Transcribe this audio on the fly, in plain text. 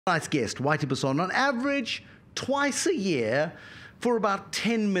Tonight's guest, Whitey Basson, on average, twice a year for about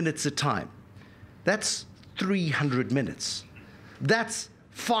 10 minutes a time. That's 300 minutes. That's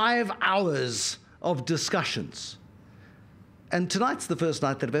 5 hours of discussions. And tonight's the first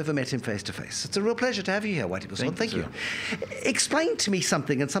night that I've ever met him face to face. It's a real pleasure to have you here, Whitey Basson. Thank you. Explain to me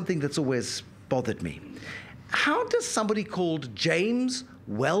something, and something that's always bothered me. How does somebody called James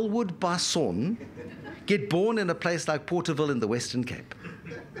Wellwood Basson get born in a place like Porterville in the Western Cape?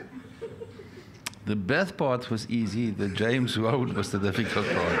 The birth part was easy. The James Wellwood was the difficult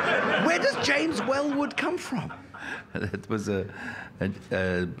part. Where does James Wellwood come from? It was a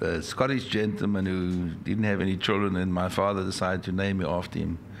Scottish gentleman who didn't have any children, and my father decided to name me after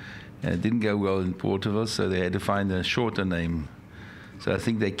him. And it didn't go well in Porterville, so they had to find a shorter name. So I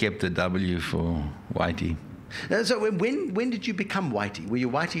think they kept the W for Whitey. So when did you become Whitey? Were you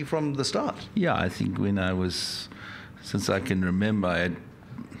Whitey from the start? Yeah, I think when I was, since I can remember, I had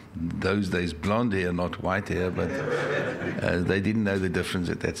those days blonde hair, not white hair, but they didn't know the difference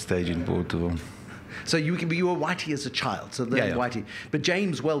at that stage in Porterville. So you were Whitey as a child, so then Whitey. But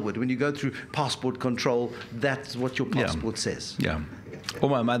James Wellwood, when you go through passport control, that's what your passport says. Yeah. Or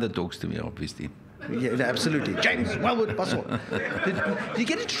my mother talks to me, obviously. Yeah, absolutely. James Wellwood Basson. Did you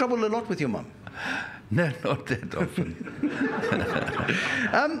get into trouble a lot with your mum? No, not that often.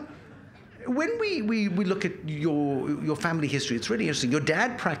 When we look at your family history, it's really interesting. Your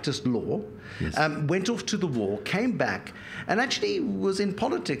dad practiced law, Yes. Went off to the war, came back, and actually was in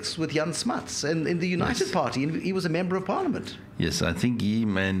politics with Jan Smuts in the United Party, and he was a member of Parliament. Yes, I think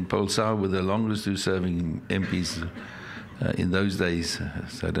him and Paul Sauer were the longest two serving MPs in those days.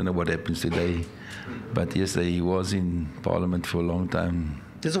 So I don't know what happens today. But yes, he was in Parliament for a long time.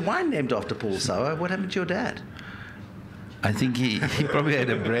 There's a wine named after Paul Sauer. What happened to your dad? I think he probably had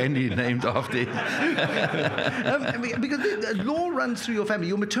a brandy named after him. Because the law runs through your family.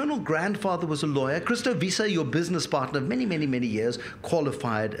 Your maternal grandfather was a lawyer. Christo Visa, your business partner of many, many, many years,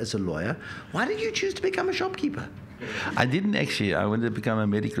 qualified as a lawyer. Why did you choose to become a shopkeeper? I didn't actually. I wanted to become a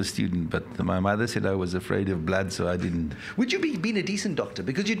medical student, but my mother said I was afraid of blood, so I didn't. Would you been a decent doctor?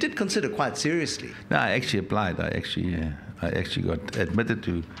 Because you did consider quite seriously. No, I actually applied. I actually got admitted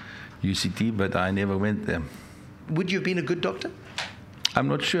to UCT, but I never went there. Would you have been a good doctor? I'm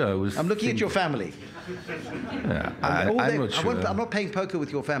not sure. I'm looking at your family. Yeah, I'm not sure. I'm not playing poker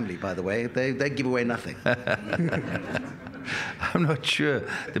with your family, by the way. They give away nothing. I'm not sure.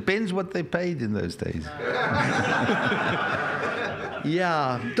 Depends what they paid in those days.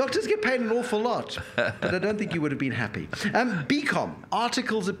 Yeah, doctors get paid an awful lot, but I don't think you would have been happy. BCom,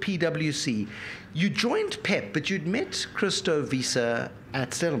 articles at PwC. You joined PEP, but you'd met Christo Visa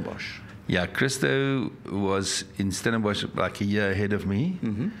at Stellenbosch. Yeah, Christo was in Stellenbosch like a year ahead of me.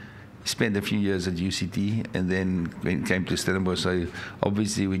 Mm-hmm. Spent a few years at UCT, and then when it came to Stellenbosch, so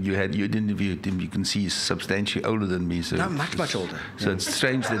obviously when you interviewed him, you can see he's substantially older than me. So no, much older. So it's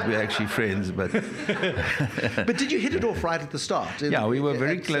strange that we're actually friends, but... But did you hit it off right at the start? Yeah, we were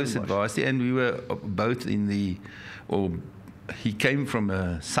very close at Varsity, and we were both in the... He came from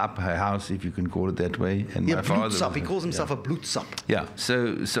a sap house, if you can call it that way. And my father Bloedsap. He calls himself a Bloedsap. Yeah,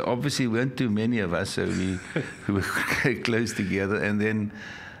 so obviously we weren't too many of us, so we were very close together. And then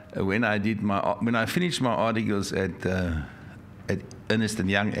when I finished my articles at Ernst &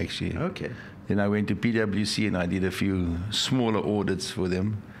 Young, actually. Okay. Then I went to PwC and I did a few smaller audits for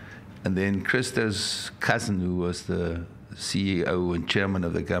them. And then Christo's cousin, who was the CEO and chairman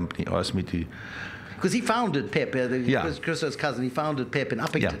of the company, asked me to... Because he founded PEP, Christo's cousin, he founded PEP in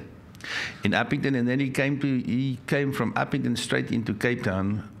Uppington. Yeah. In Uppington, and then he came from Uppington straight into Cape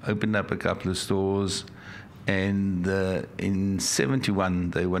Town, opened up a couple of stores, and in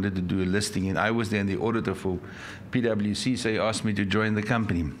 71 they wanted to do a listing, and I was then the auditor for PwC, so he asked me to join the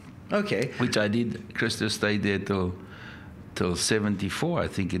company. Okay. Which I did. Christo stayed there till 74, I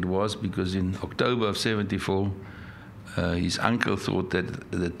think it was, because in October of 74, his uncle thought that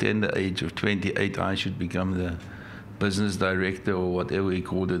at the tender age of 28, I should become the business director or whatever he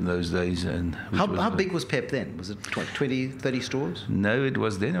called it in those days. And how big was PEP then? Was it 20, 30 stores? No, it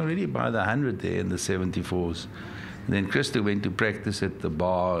was then already by the 100 there in the 74s. And then Christo went to practice at the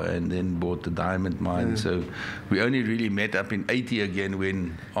bar and then bought the diamond mine. So we only really met up in 80 again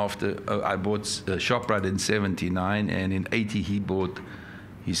when I bought ShopRite in 79, and in 80 he bought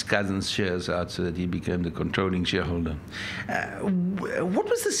his cousin's shares out so that he became the controlling shareholder. What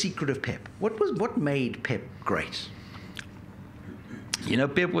was the secret of PEP? What made PEP great? You know,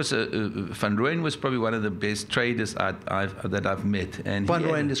 PEP was Van Rooyen was probably one of the best traders that I've met. And Van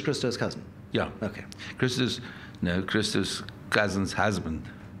Rooyen is Christo's cousin? Yeah. Okay. Christo's cousin's husband.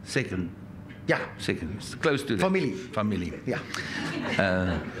 Second. Yeah. Second. It's close to that. Familie. Yeah.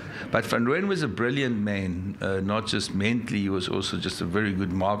 But Van Rooyen was a brilliant man, not just mentally, he was also just a very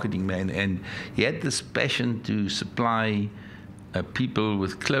good marketing man. And he had this passion to supply people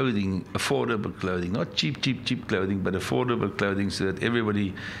with clothing, affordable clothing, not cheap clothing, but affordable clothing so that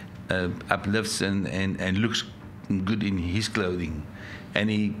everybody uplifts and looks good in his clothing. And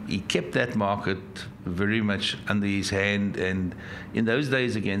he kept that market very much under his hand. And in those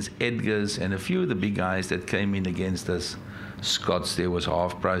days against Edgar's and a few of the big guys that came in against us, Scott's, there was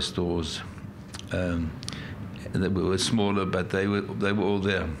half-price stores. They were smaller, but they were all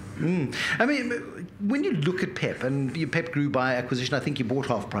there. I mean, when you look at Pep, and Pep grew by acquisition, I think you bought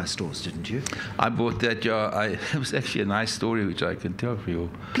half-price stores, didn't you? I bought that, yeah. It was actually a nice story, which I can tell for your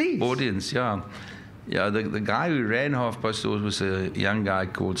audience, yeah. Yeah, the guy who ran half-price stores was a young guy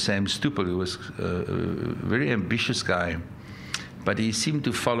called Sam Stoepel, who was a very ambitious guy. But he seemed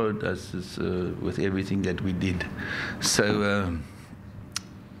to follow us with everything that we did. So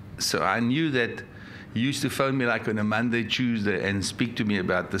I knew that he used to phone me like on a Monday, Tuesday, and speak to me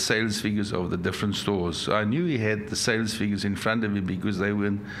about the sales figures of the different stores. So I knew he had the sales figures in front of him because they were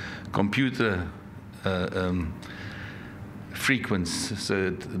in computer frequency. So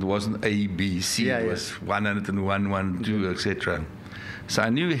it wasn't A, B, C. It was 101, 1, 2, etc. So I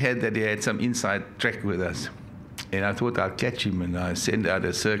knew he had some inside track with us. And I thought I'd catch him, and I sent out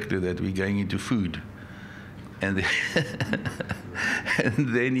a circular that we're going into food. And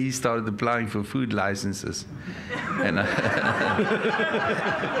then he started applying for food licenses. And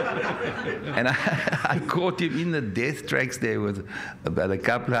I caught him in the death tracks there with about a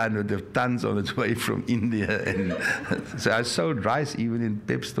couple hundred of tons on its way from India. And so I sold rice even in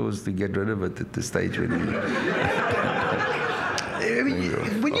Pep stores to get rid of it at the stage when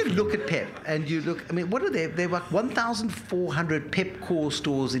when you look at Pep and you look, I mean, what are they? There were 1,400 Pep core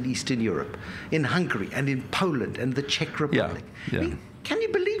stores in Eastern Europe, in Hungary and in Poland and the Czech Republic. Yeah. I mean, can you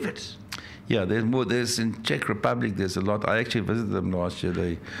believe it? Yeah, there's more. There's in Czech Republic. There's a lot. I actually visited them last year.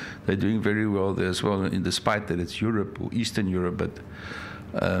 They're doing very well there as well. In despite that it's Europe or Eastern Europe, but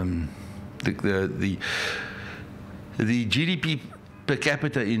the GDP per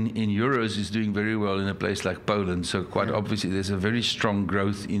capita in euros is doing very well in a place like Poland. So quite obviously, there's a very strong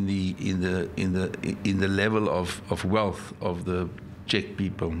growth in the level of wealth of the Czech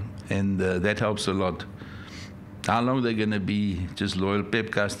people, and that helps a lot. How long they're going to be just loyal Pep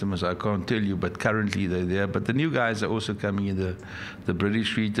customers, I can't tell you, but currently they're there. But the new guys are also coming in. The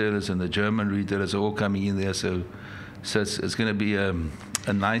British retailers and the German retailers are all coming in there. So it's going to be a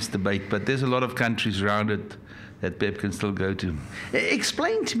nice debate. But there's a lot of countries around it that Pep can still go to.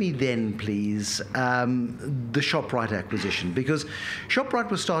 Explain to me then, please, the ShopRite acquisition, because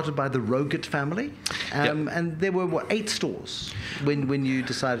ShopRite was started by the Roget family, and there were, 8 stores when you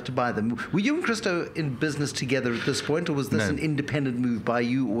decided to buy them. Were you and Christo in business together at this point, or was this an independent move by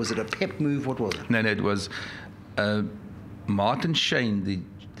you, or was it a Pep move? What was it? No, it was Martin Shane, the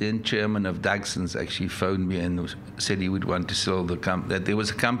then chairman of Dagson's, actually phoned me and said he would want to sell the company. That there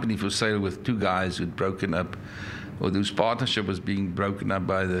was a company for sale with 2 guys who'd broken up, or whose partnership was being broken up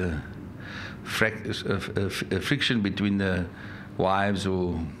by the friction between the wives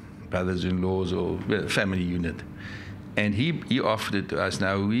or brothers-in-laws or family unit. And he offered it to us.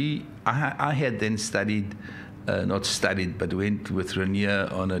 Now I had then studied, not studied, but went with Renier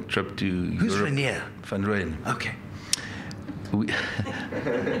on a trip to Europe. Who's Renier? Van Rooyen. Okay.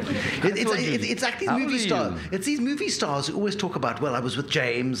 It's like these movie stars. It's these movie stars who always talk about, well, I was with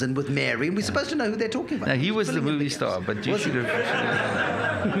James and with Mary, and we're supposed to know who they're talking about. Now, he was the movie star, but you should have.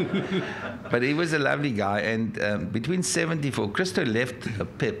 But he was a lovely guy, and between 74, Christo left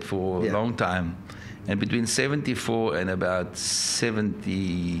Pep for a long time, and between 74 and about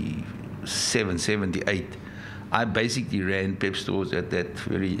 77, 78, I basically ran Pep stores at that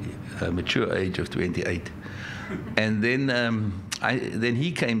very mature age of 28. And then then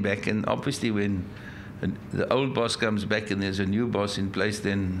he came back, and obviously when the old boss comes back and there's a new boss in place,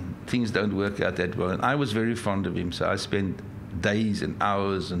 then things don't work out that well. And I was very fond of him, so I spent days and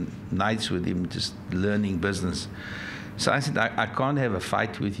hours and nights with him just learning business. So I said, I can't have a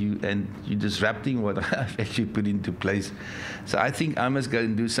fight with you, and you're disrupting what I've actually put into place. So I think I must go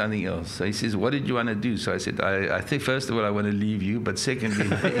and do something else. So he says, what did you want to do? So I said, I think first of all, I want to leave you, but secondly,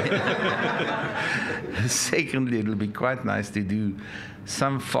 it'll be quite nice to do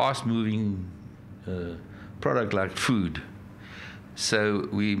some fast-moving product like food. So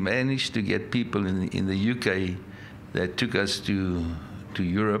we managed to get people in the UK that took us to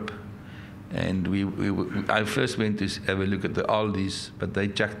Europe. And I first went to have a look at the Aldi's, but they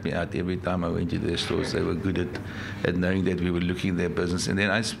chucked me out every time I went to their stores. They were good at knowing that we were looking at their business. And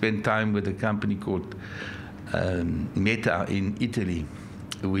then I spent time with a company called Meta in Italy,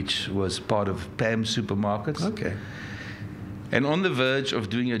 which was part of PAM Supermarkets. Okay. And on the verge of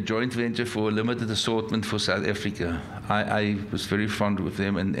doing a joint venture for a limited assortment for South Africa. I was very fond with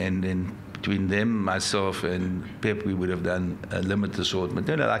them, and then between them, myself, and Pep, we would have done a limited assortment,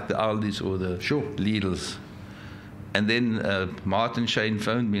 like the Aldi's or the Lidl's. And then Martin Shane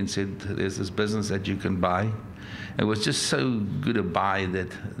phoned me and said, there's this business that you can buy. It was just so good a buy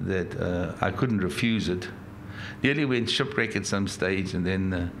that I couldn't refuse it. Nearly went shipwreck at some stage, and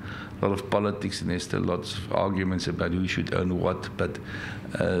then a lot of politics, and there's still lots of arguments about who should own what. But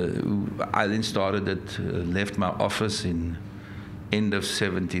I then started it, left my office in end of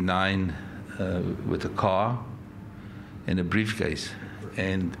 79 with a car and a briefcase.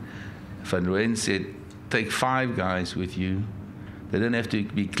 And Van Rooyen said, take 5 guys with you. They don't have to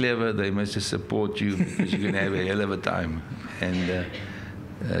be clever, they must just support you because you're going to have a hell of a time. And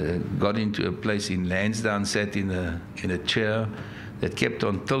got into a place in Lansdowne, sat in a chair that kept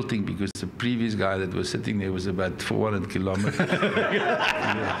on tilting because the previous guy that was sitting there was about 400 kilometers.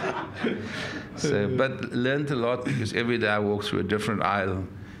 But learned a lot because every day I walked through a different aisle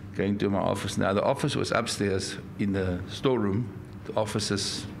going to my office. Now, the office was upstairs in the storeroom. The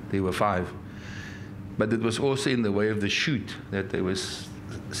offices, there were 5. But it was also in the way of the chute that they was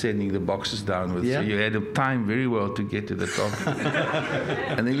sending the boxes down with. So you had time very well to get to the top.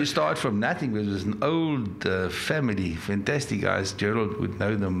 And then you start from nothing. It was an old family, fantastic guys. Gerald would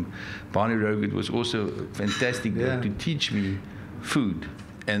know them. Barney Rogert was also fantastic to teach me food.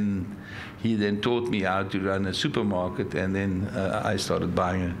 And he then taught me how to run a supermarket. And then I started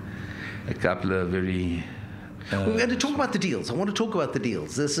buying a couple of very... We're going to talk about the deals. I want to talk about the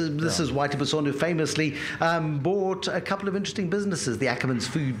deals. This is Whitey Basson, who famously bought a couple of interesting businesses, the Ackermans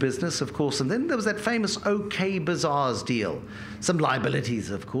food business, of course, and then there was that famous OK Bazaars deal. Some liabilities,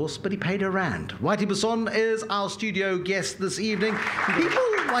 of course, but he paid R1. Whitey Basson is our studio guest this evening. People,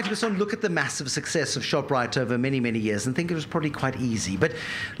 Whitey Basson, look at the massive success of ShopRite over many, many years and think it was probably quite easy. But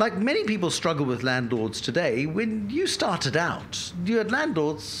like many people struggle with landlords today, when you started out, your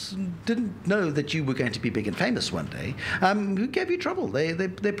landlords didn't know that you were going to be big and famous one day. Who gave you trouble?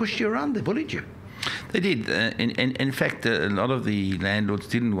 They pushed you around. They bullied you. They did. In fact, a lot of the landlords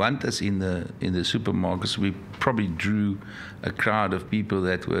didn't want us in the supermarkets. We probably drew a crowd of people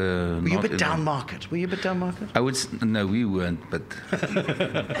that were. Were you a bit down market? Were you a bit down market? No, we weren't, but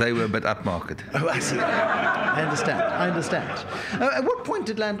they were a bit up market. Oh, I see. I understand. At what point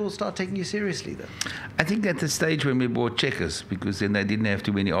did landlords start taking you seriously, though? I think at the stage when we bought Checkers, because then they didn't have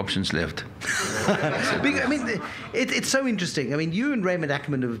too many options left. I mean, it's so interesting. I mean, you and Raymond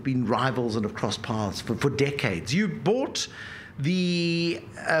Ackerman have been rivals and have crossed paths for decades. You bought the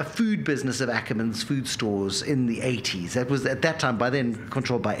food business of Ackerman's food stores in the 80s. That was, at that time, by then,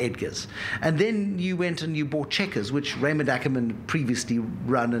 controlled by Edgar's. And then you went and you bought Checkers, which Raymond Ackerman previously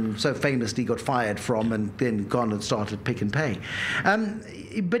run and so famously got fired from and then gone and started Pick and Pay.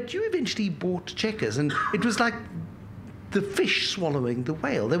 But you eventually bought Checkers, and it was like the fish swallowing the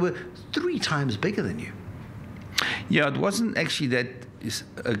whale. They were 3 times bigger than you. Yeah, it wasn't actually that.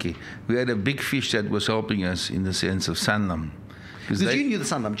 Okay, we had a big fish that was helping us in the sense of Sanlam. Because you knew the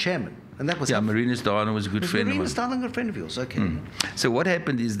Sanlam chairman, and that was... Yeah, Marinus Darling was a good friend of mine. Marinus Darling, a good friend of yours, okay. So what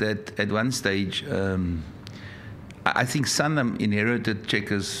happened is that at one stage, I think Sanlam inherited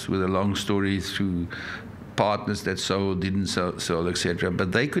Checkers with a long story through partners that sold, didn't sell, etc.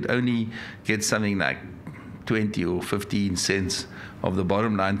 But they could only get something like 20 or 15 cents of the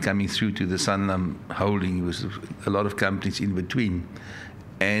bottom line coming through to the Sanlam holding. It was a lot of companies in between.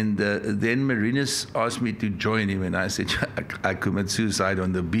 And then Marinus asked me to join him, and I said, I commit suicide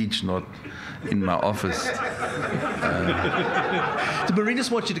on the beach, not in my office. Did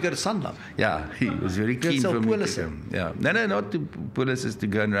Marinus want you to go to Sanlam? Yeah, he was very keen for me to come. Yeah. No, not to Pullis, to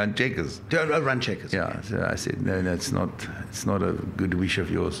go and run Checkers. To run Checkers. Yeah, so I said, no, it's not a good wish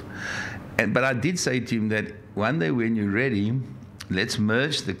of yours. But I did say to him that one day when you're ready, let's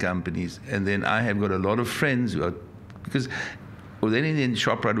merge the companies. And then I have got a lot of friends who are, because then in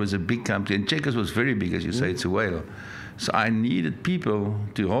ShopRite was a big company, and Checkers was very big, as you say, it's a whale. So I needed people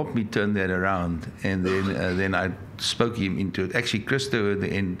to help me turn that around. And then I spoke him into it. Actually, Christo at the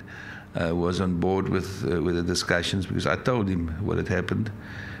end was on board with the discussions, because I told him what had happened.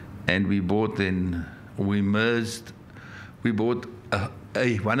 And we bought one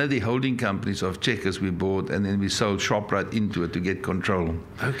of the holding companies of Checkers we bought, and then we sold ShopRite into it to get control.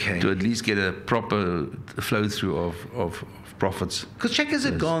 Okay. To at least get a proper flow through of profits. Because Checkers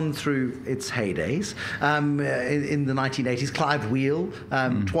had gone through its heydays in the 1980s. Clive Wheel,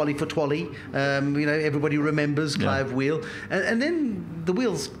 Twally for Twally. Everybody remembers Clive Wheel. And then the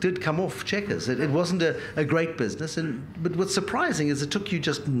wheels did come off Checkers. It wasn't a great business. But what's surprising is it took you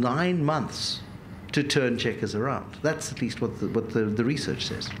just 9 months to turn Checkers around. That's at least what the research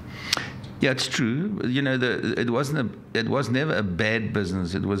says. Yeah, it's true. It was never a bad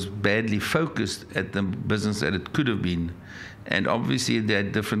business. It was badly focused at the business that it could have been, and obviously there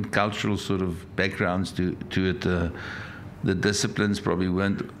had different cultural sort of backgrounds to it. The disciplines probably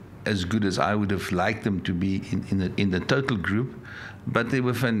weren't as good as I would have liked them to be in the total group, but they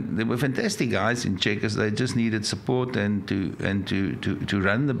were fantastic guys in Checkers. They just needed support and to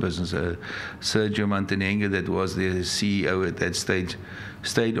run the business. Sergio Montenegro, that was their CEO at that stage,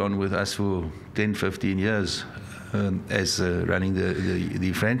 stayed on with us for 10, 15 years as running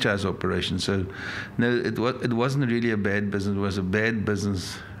the franchise operation. So no, it wasn't really a bad business. It was a bad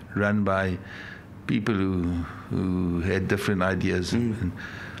business run by people who had different ideas. And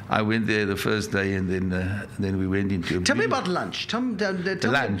I went there the first day, and then we went into. Tell me about lunch. Tell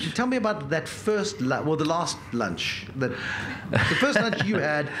me about that first the last lunch. The first lunch you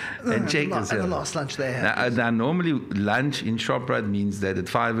had, and Checkers, the last lunch they had. Now, normally lunch in Shoprite means that at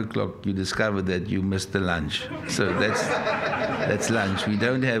 5 o'clock you discover that you missed the lunch. So that's lunch. We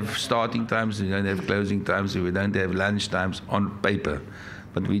don't have starting times. We don't have closing times. We don't have lunch times on paper,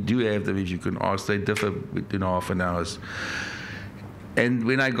 but we do have them. If you can ask, they differ between half an hour. And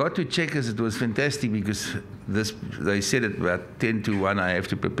when I got to Checkers, it was fantastic because they said at about 10 to 1, I have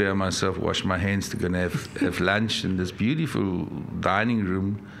to prepare myself, wash my hands to go and have lunch in this beautiful dining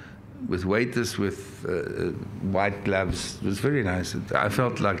room with waiters with white gloves. It was very nice. I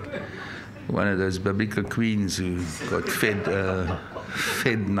felt like one of those biblical queens who got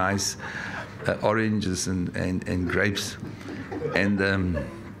fed nice oranges and grapes. And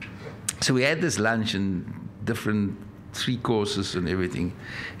so we had this lunch and different 3 courses and everything.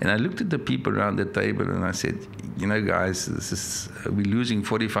 And I looked at the people around the table and I said, guys, we're losing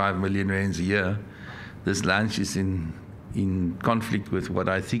 45 million rands a year. This lunch is in conflict with what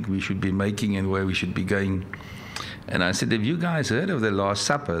I think we should be making and where we should be going. And I said, have you guys heard of the Last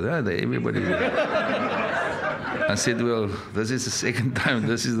Supper? Everybody. I said, well, this is the second time.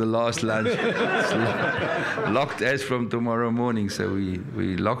 This is the last lunch. It's locked as from tomorrow morning. So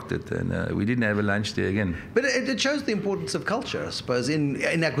we locked it, and we didn't have a lunch there again. But it shows the importance of culture, I suppose,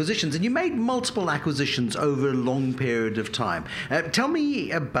 in acquisitions. And you made multiple acquisitions over a long period of time. Tell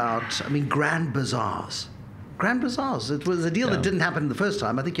me about, Grand Bazaars. Grand Bazaars. It was a deal that didn't happen the first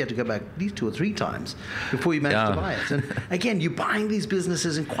time. I think you had to go back at least 2 or 3 times before you managed to buy it. And again, you're buying these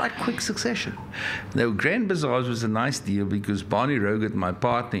businesses in quite quick succession. No, Grand Bazaars was a nice deal because Barney Rogert, my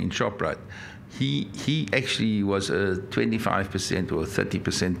partner in Shoprite, he actually was a 25% or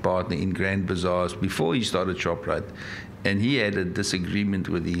 30% partner in Grand Bazaars before he started Shoprite. And he had a disagreement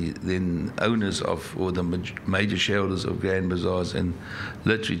with the then owners or the major shareholders of Grand Bazaars and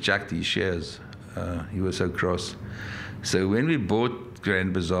literally chucked his shares. He was so cross. So when we bought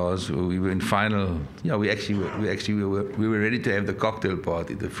Grand Bazaars, we were in final. Yeah, we were ready to have the cocktail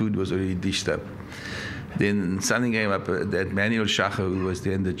party. The food was already dished up. Then something came up that Manuel Schacher, who was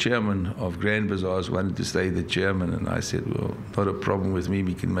then the chairman of Grand Bazaars, wanted to stay the chairman, and I said, well, not a problem with me.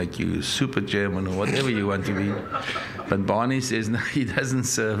 We can make you super chairman or whatever you want to be. But Barney says no, he doesn't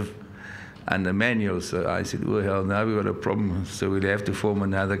serve under Manuel. So I said, well, hell, now we've got a problem. So we'll have to form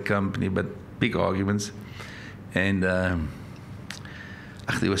another company. But big arguments, and there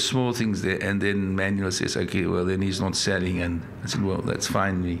were small things there. And then Manuel says, okay, well, then he's not selling. And I said, well, that's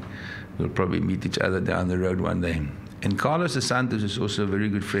fine. We'll probably meet each other down the road one day. And Carlos dos Santos is also a very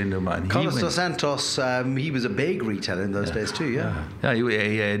good friend of mine. Carlos dos Santos, he was a big retailer in those days too, yeah? Yeah,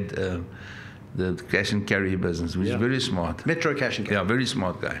 he had the cash and carry business, which is very smart. Metro cash and carry. Yeah, very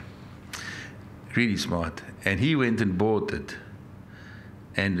smart guy. Really smart. And he went and bought it.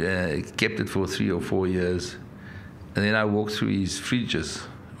 And kept it for 3 or 4 years. And then I walked through his fridges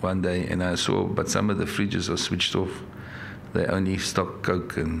one day, and I saw, but some of the fridges are switched off. They only stock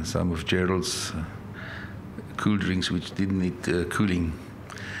Coke and some of Gerald's cool drinks, which didn't need cooling.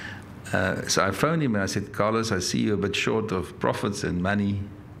 So I phoned him and I said, Carlos, I see you're a bit short of profits and money.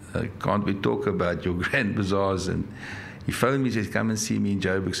 Can't we talk about your Grand Bazaars? And he phoned me and said, come and see me in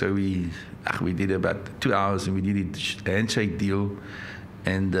Joburg. So we did about 2 hours, and we did a handshake deal.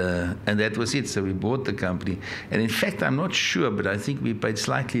 And that was it. So we bought the company. And in fact, I'm not sure, but I think we paid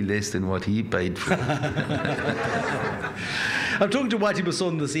slightly less than what he paid for it. I'm talking to Whitey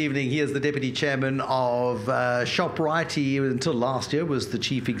Basson this evening. He is the Deputy Chairman of ShopRite. He, until last year, was the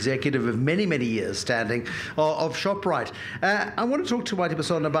Chief Executive of many, many years standing of ShopRite. I want to talk to Whitey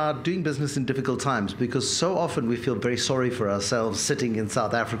Basson about doing business in difficult times, because so often we feel very sorry for ourselves sitting in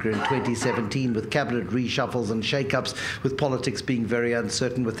South Africa in 2017 with cabinet reshuffles and shake-ups, with politics being very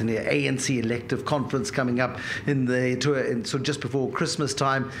uncertain, with an ANC elective conference coming up so just before Christmas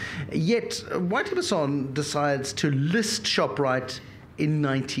time. Yet Whitey Basson decides to list ShopRite in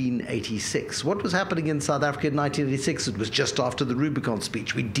 1986. What was happening in South Africa in 1986? It was just after the Rubicon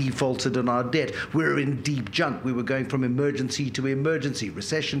speech. We defaulted on our debt. We were in deep junk. We were going from emergency to emergency,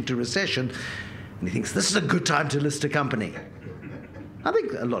 recession to recession. And he thinks, this is a good time to list a company. I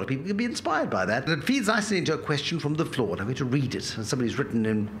think a lot of people can be inspired by that. And it feeds nicely into a question from the floor. And I'm going to read it. And somebody's written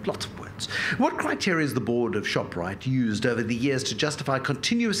in lots of words. What criteria has the board of ShopRite used over the years to justify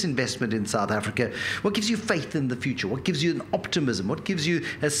continuous investment in South Africa? What gives you faith in the future? What gives you an optimism? What gives you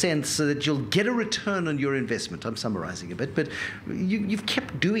a sense that you'll get a return on your investment? I'm summarizing a bit, but you've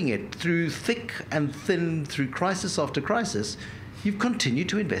kept doing it through thick and thin, through crisis after crisis. You've continued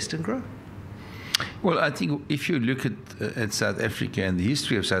to invest and grow. Well, I think if you look at South Africa and the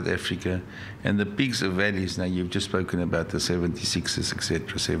history of South Africa and the peaks of valleys, now you've just spoken about the 76s,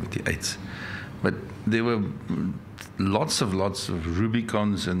 etc., 78s, but there were lots of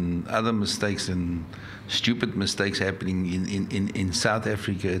Rubicons and other mistakes and stupid mistakes happening in South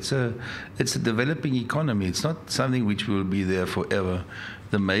Africa. It's a developing economy. It's not something which will be there forever.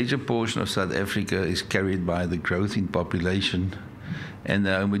 The major portion of South Africa is carried by the growth in population and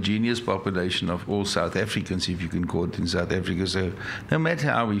the homogeneous population of all South Africans, if you can call it, in South Africa. So no matter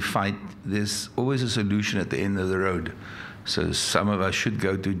how we fight, there's always a solution at the end of the road. So some of us should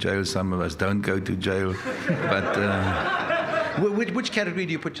go to jail, some of us don't go to jail. But which category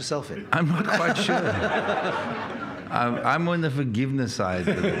do you put yourself in? I'm not quite sure. I'm on the forgiveness side.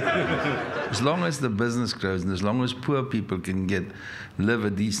 As long as the business grows and as long as poor people can live a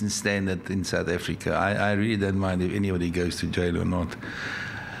decent standard in South Africa, I really don't mind if anybody goes to jail or not.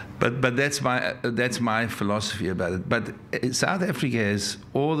 But that's my philosophy about it. But South Africa has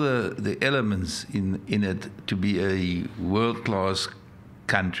all the elements in it to be a world-class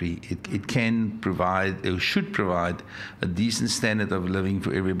country. It can provide, or should provide, a decent standard of living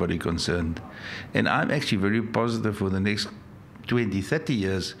for everybody concerned. And I'm actually very positive for the next 20, 30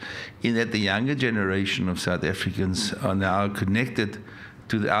 years in that the younger generation of South Africans are now connected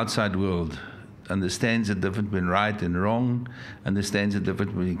to the outside world, understands the difference between right and wrong, understands the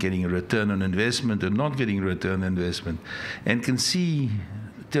difference between getting a return on investment and not getting a return on investment, and can see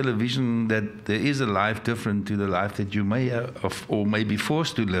television that there is a life different to the life that you may have or may be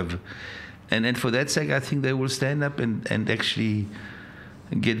forced to live. And for that sake, I think they will stand up and actually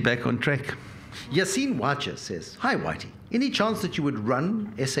get back on track. Yassine Wacha says, hi Whitey, any chance that you would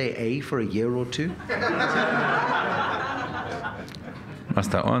run SAA for a year or two?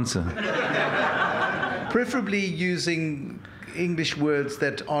 Must I answer? Preferably using English words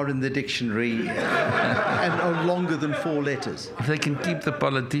that are in the dictionary and are longer than 4 letters. If they can keep the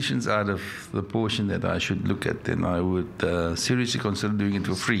politicians out of the portion that I should look at, then I would seriously consider doing it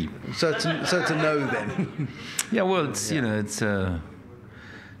for free. So it's a no then. Yeah, well, it's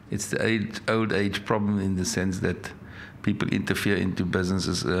it's the old age problem in the sense that people interfere into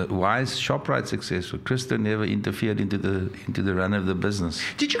businesses. Why is ShopRite successful? Christo never interfered into the run of the business.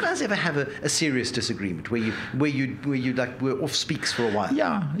 Did you guys ever have a serious disagreement where you like were off speaks for a while?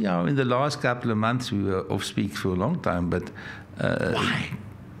 Yeah. In the last couple of months, we were off speaks for a long time. But why?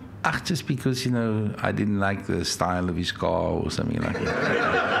 Just because I didn't like the style of his car or something like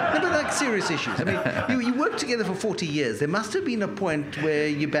that. No, but like serious issues. I mean, you worked together for 40 years. There must have been a point where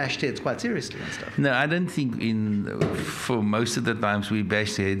you bashed heads quite seriously and stuff. No, I don't think for most of the times we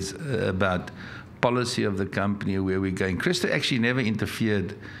bashed heads about policy of the company or where we're going. Christo actually never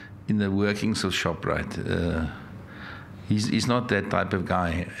interfered in the workings of ShopRite. He's not that type of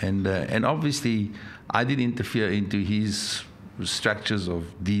guy. And obviously, I didn't interfere into his structures of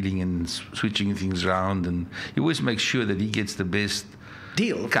dealing and switching things around, and he always makes sure that he gets the best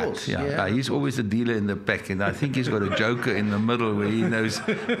deal, of cut. course. Yeah. He's always the dealer in the pack, and I think he's got a joker in the middle where he knows,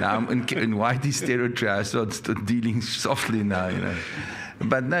 now I'm in Whitey's territory, I start dealing softly now,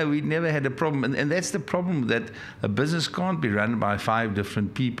 But no, we never had a problem. And that's the problem, that a business can't be run by 5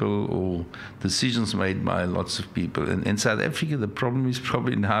 different people or decisions made by lots of people. And in South Africa, the problem is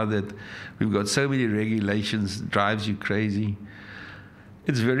probably now that we've got so many regulations, drives you crazy.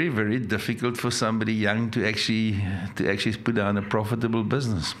 It's very, very difficult for somebody young to actually put down a profitable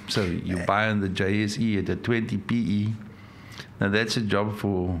business. So you buy on the JSE at a 20 PE. Now that's a job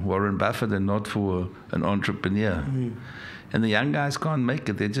for Warren Buffett and not for an entrepreneur. And the young guys can't make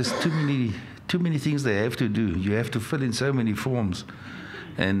it. There's just too many things they have to do. You have to fill in so many forms.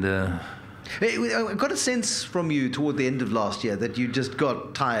 And I got a sense from you toward the end of last year that you just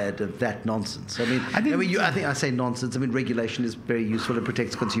got tired of that nonsense. I think I say nonsense. I mean, regulation is very useful. It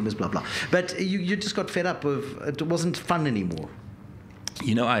protects consumers, blah, blah. But you just got fed up of it wasn't fun anymore.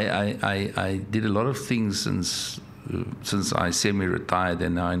 You know, I did a lot of things since I semi-retired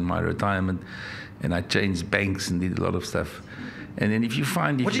and now in my retirement. And I changed banks and did a lot of stuff. And then if you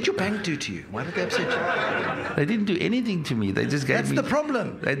find... What did your bank do to you? Why did they upset you? They didn't do anything to me. They just gave me... That's the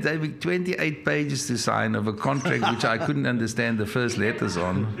problem. They gave me 28 pages to sign of a contract which I couldn't understand the first letters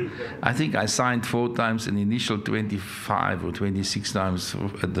on. I think I signed 4 times and the initial 25 or 26 times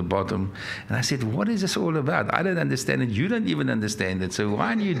at the bottom. And I said, what is this all about? I don't understand it. You don't even understand it. So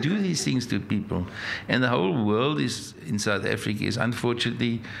why do you do these things to people? And the whole world in South Africa is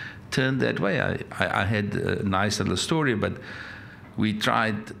unfortunately turned that way. I had a nice little story, but we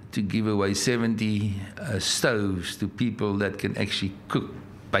tried to give away 70 stoves to people that can actually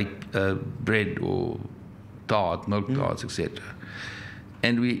bake bread or milk tarts, etc.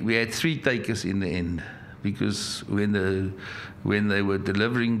 And we had 3 takers in the end, because when they were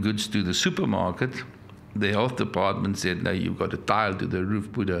delivering goods to the supermarket, the health department said, no, you've got a tile to the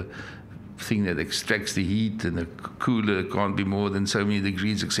roof, put a thing that extracts the heat, and the cooler can't be more than so many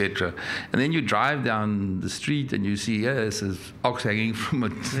degrees, etc. And then you drive down the street and you see, there's an ox hanging from a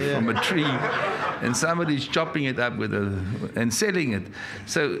tree, and somebody's chopping it up and selling it.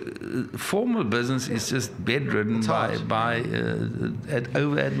 So formal business is just bedridden by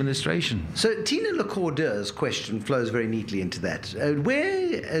over administration. So Tina Lecordeur's question flows very neatly into that.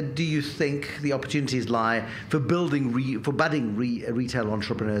 Where do you think the opportunities lie for budding retail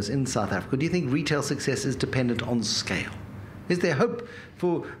entrepreneurs in South Africa? Do you think retail success is dependent on scale? Is there hope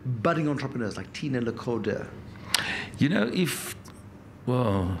for budding entrepreneurs like Tina Lecordeur? You know,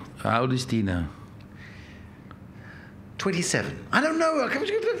 how old is Tina? 27. I don't know.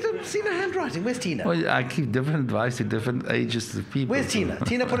 I've seen her handwriting. Where's Tina? Well, I give different advice to different ages of people. Where's Tina?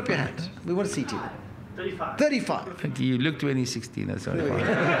 Tina, put up your hand. We want to see Tina. 35. You look 2016. That's all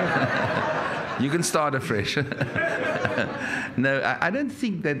right. You can start afresh. No, I don't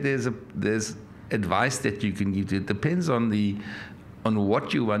think that there's advice that you can give. It depends on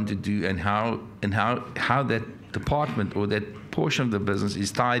what you want to do and how that department or that portion of the business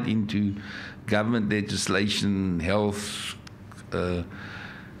is tied into government legislation, health,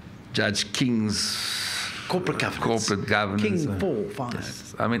 Judge King's corporate governance. King 4,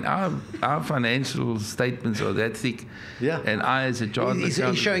 5. I mean, our financial statements are that thick. Yeah. And I, as a chartered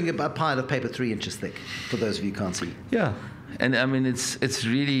accountant, he's showing a pile of paper 3 inches thick, for those of you who can't see. Yeah. And I mean, it's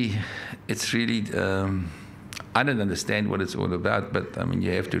really. I don't understand what it's all about, but I mean,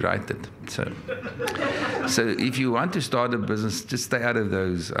 you have to write it. So if you want to start a business, just stay out of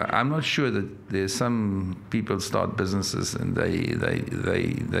those. I'm not sure that there's some people start businesses and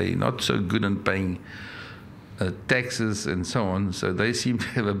they're not so good on paying taxes and so on. So they seem to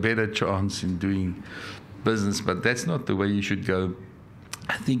have a better chance in doing business, but that's not the way you should go.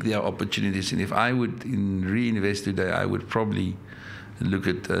 I think there are opportunities, and if I would reinvest today, I would probably look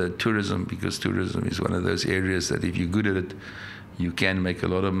at tourism, because tourism is one of those areas that if you're good at it, you can make a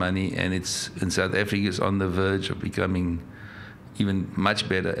lot of money, and in South Africa is on the verge of becoming even much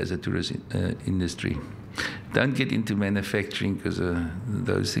better as a tourist industry. Don't get into manufacturing, because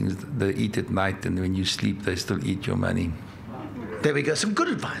those things, they eat at night, and when you sleep, they still eat your money. There we go. Some good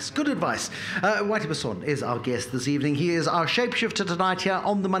advice. Good advice. Whitey Basson is our guest this evening. He is our shapeshifter tonight here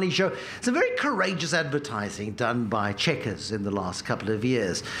on The Money Show. Some very courageous advertising done by Checkers in the last couple of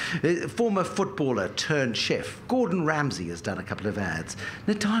years. Former footballer turned chef Gordon Ramsay has done a couple of ads.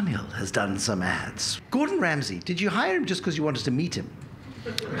 Nathaniel has done some ads. Gordon Ramsay, did you hire him just because you wanted to meet him?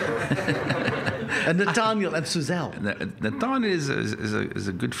 And Nathaniel and Suzelle. Nathaniel is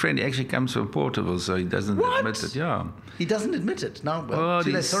a good friend. He actually comes from Portable, so he doesn't admit it. Yeah, he doesn't admit it. No,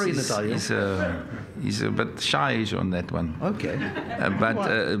 sorry, Nathaniel. He's a bit shy on that one. Okay.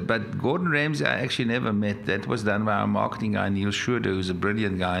 But Gordon Ramsay, I actually never met. That was done by our marketing guy Neil Schroeder, who's a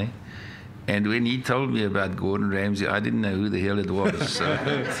brilliant guy. And when he told me about Gordon Ramsay, I didn't know who the hell it was.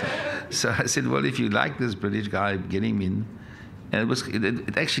 So I said, well, if you like this British guy, get him in. And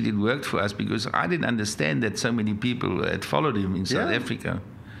it actually did work for us, because I didn't understand that so many people had followed him in South Africa,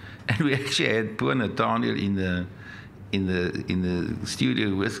 and we actually had poor Nathaniel in the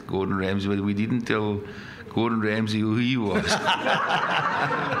studio with Gordon Ramsay, but we didn't tell Gordon Ramsay who he was.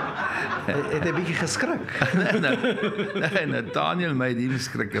 Het een beetje geschrik. No, Nathaniel made him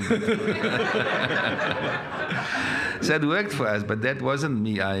skrik a bit. So it worked for us, but that wasn't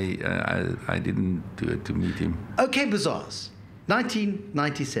me. I didn't do it to meet him. Okay, Bazaars,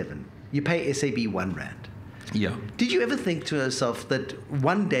 1997. You pay SAB R1. Yeah. Did you ever think to yourself that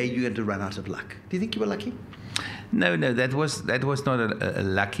one day you're going to run out of luck? Do you think you were lucky? No, that was not a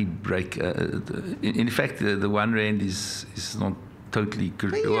lucky break. In fact, the R1 is not totally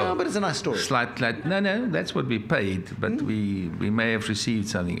good. Yeah, but it's a nice story. No, that's what we paid, but we may have received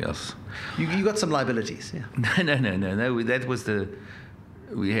something else. You got some liabilities, yeah. No. That was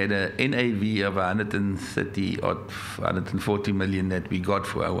we had a NAV of 140 million that we got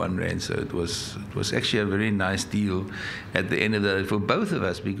for our R1. So it was actually a very nice deal at the end of the day for both of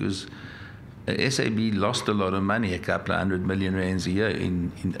us, because SAB lost a lot of money, a couple of 100 million rands a year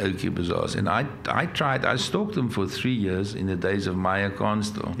in OK Bazaars. And I stalked them for 3 years in the days of Meyer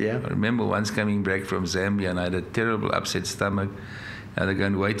Konstel. Yeah. I remember once coming back from Zambia and I had a terrible upset stomach. And I go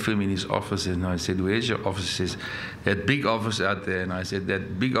and wait for him in his office, and I said, "Where's your office?" He says, "That big office out there." And I said,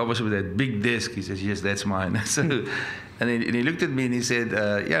 "That big office with that big desk?" He says, "Yes, that's mine." So, and he looked at me and he said,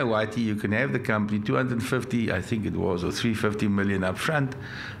 "Yeah, Whitey, you can have the company, 250, I think it was, or 350 million up front,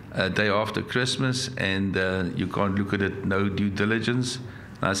 day after Christmas, and you can't look at it, no due diligence."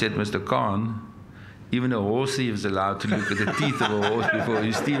 And I said, "Mr. Khan, even a horse thief is allowed to look at the teeth of a horse before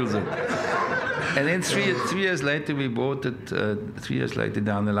he steals it." And then three years later, we bought it. 3 years later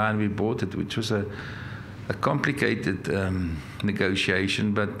down the line, we bought it, which was a complicated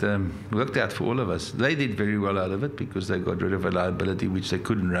negotiation, but worked out for all of us. They did very well out of it because they got rid of a liability which they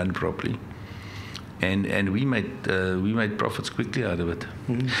couldn't run properly. And we made profits quickly out of it.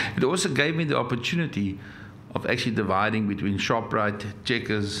 Mm-hmm. It also gave me the opportunity of actually dividing between ShopRite,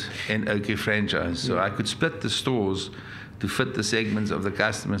 Checkers, and OK Franchise. So I could split the stores to fit the segments of the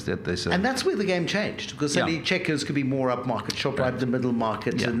customers that they serve. And that's where the game changed, because suddenly Checkers could be more upmarket, ShopRite the middle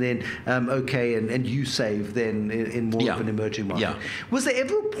market, and then OK and USave then in more of an emerging market. Yeah. Was there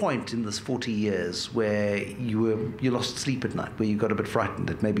ever a point in this 40 years where you lost sleep at night, where you got a bit frightened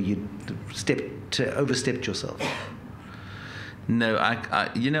that maybe you overstepped yourself? No,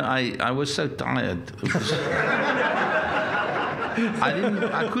 I was so tired.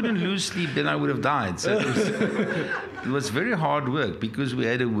 I couldn't lose sleep, then I would have died. So it was very hard work, because we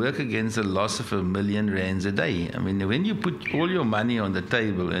had to work against a loss of R1 million a day. I mean, when you put all your money on the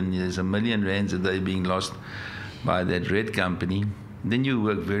table and there's R1 million a day being lost by that red company, then you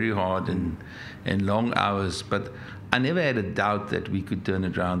work very hard and long hours. But I never had a doubt that we could turn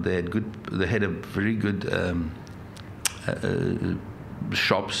it around. They had a very good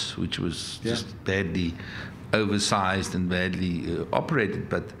shops, which was just badly oversized and badly operated,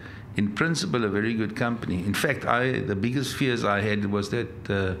 but in principle a very good company. In fact, the biggest fears I had was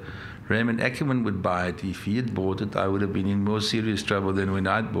that Raymond Ackerman would buy it. If he had bought it, I would have been in more serious trouble than when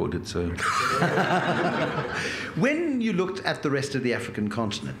I'd bought it. So, when you looked at the rest of the African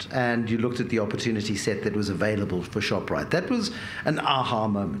continent and you looked at the opportunity set that was available for ShopRite, that was an aha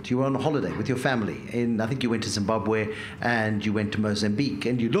moment. You were on a holiday with your family, and I think you went to Zimbabwe and you went to Mozambique,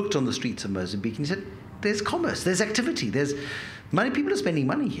 and you looked on the streets of Mozambique and you said, "There's commerce, there's activity, there's money. People are spending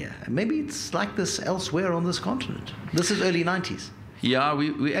money here. And maybe it's like this elsewhere on this continent." This is early 90s. Yeah, we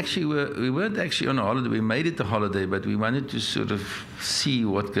weren't actually on a holiday. We made it a holiday, but we wanted to sort of see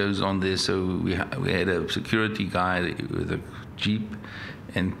what goes on there. So we had a security guy with a Jeep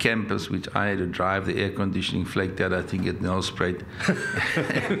and campers, which I had to drive. The air conditioning flaked out, I think, at Nelspruit.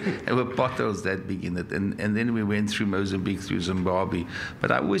 There were potholes that big in it. And then we went through Mozambique, through Zimbabwe.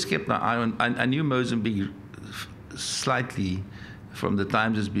 But I always kept my eye on, I knew Mozambique slightly from the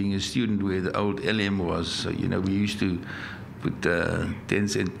times as being a student, where the old LM was. So, we used to put 10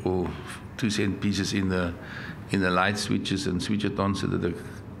 cent or 2 cent pieces in the light switches and switch it on so that they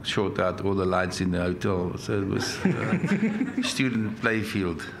short out all the lights in the hotel. So it was student play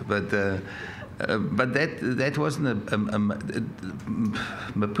field. But that wasn't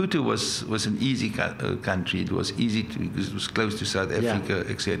Maputo was an easy country. It was easy because it was close to South Africa,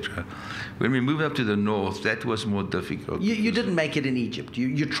 etc. When we moved up to the north, that was more difficult. You didn't make it in Egypt.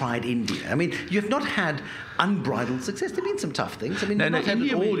 You tried India. I mean, you've not had unbridled success. There've been some tough things. I mean, you've not had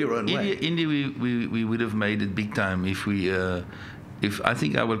it all your own way. India, we would have made it big time if we. If I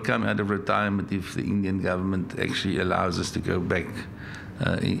think I will come out of retirement if the Indian government actually allows us to go back.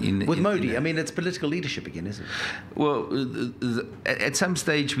 With Modi, I mean, it's political leadership again, isn't it? Well, at some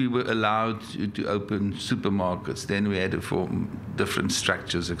stage we were allowed to open supermarkets. Then we had to form different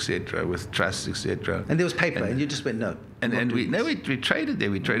structures, etc., with trusts, etc. And there was paper, and you just went no. And we traded there.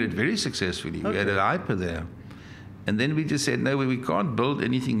 We traded very successfly. Okay. We had an IPA there. And then we just said, no, we can't build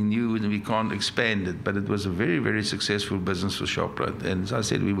anything new and we can't expand it. But it was a very, very successful business for Shoprite. And as I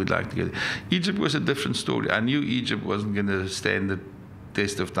said, we would like to get it. Egypt was a different story. I knew Egypt wasn't going to stand the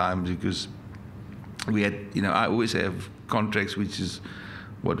test of time because we had, I always have contracts, which is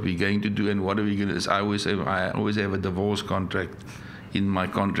what we're going to do and what are we going to do. I always have a divorce contract in my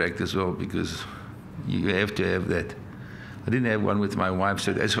contract as well because you have to have that. I didn't have one with my wife,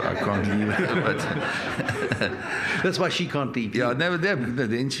 so that's why I can't leave her. But that's why she can't leave. Yeah, no,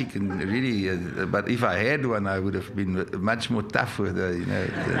 then she can really. But if I had one, I would have been much more tough with her,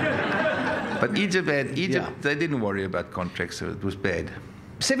 But Egypt, they didn't worry about contracts, so it was bad.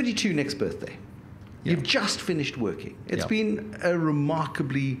 72 next birthday. Yeah. You've just finished working. It's been a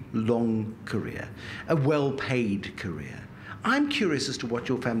remarkably long career, a well-paid career. I'm curious as to what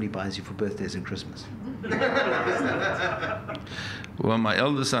your family buys you for birthdays and Christmas. Well, my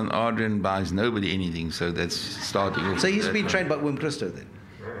eldest son, Adrian, buys nobody anything, so that's starting off. So he's been trained by Wim Christo then?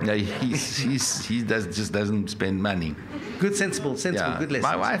 No, he just doesn't spend money. Good, sensible, good lessons.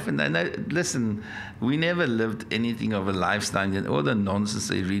 My wife and I, listen, we never lived anything of a lifestyle. And all the nonsense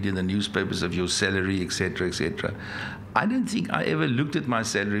they read in the newspapers of your salary, etc., etc. I don't think I ever looked at my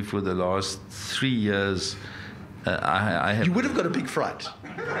salary for the last 3 years. You would have got a big fright.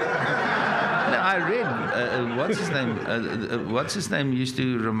 No, I read, what's his name used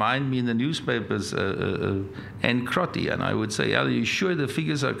to remind me in the newspapers, Ann Crotty, and I would say, are you sure the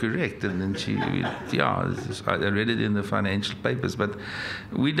figures are correct? And then I read it in the financial papers, but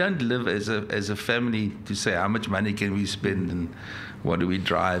we don't live as a family to say how much money can we spend and what do we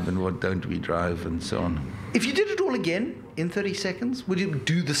drive and what don't we drive and so on. If you did it all again in 30 seconds, would you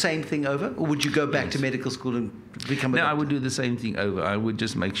do the same thing over, or would you go back to medical school and become a doctor? No, I would do the same thing over. I would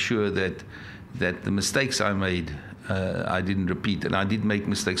just make sure that the mistakes I made, I didn't repeat. And I did make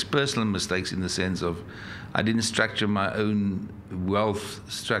mistakes, personal mistakes, in the sense of I didn't structure my own wealth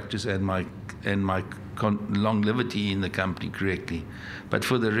structures and my longevity in the company correctly. But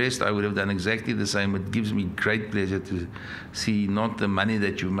for the rest, I would have done exactly the same. It gives me great pleasure to see not the money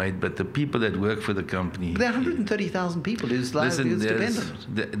that you made, but the people that work for the company. There are 130,000 people whose livelihoods depend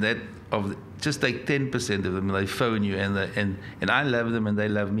on it. Just take 10% of them, they phone you, and I love them and they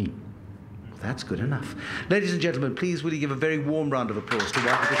love me. That's good enough. Ladies and gentlemen, please will you give a very warm round of applause to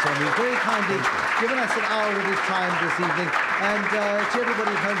Whitey Basson, who very kindly given us an hour of his time this evening. And to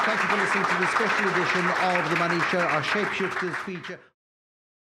everybody at home, thank you for listening to the special edition of The Money Show, our Shapeshifters feature.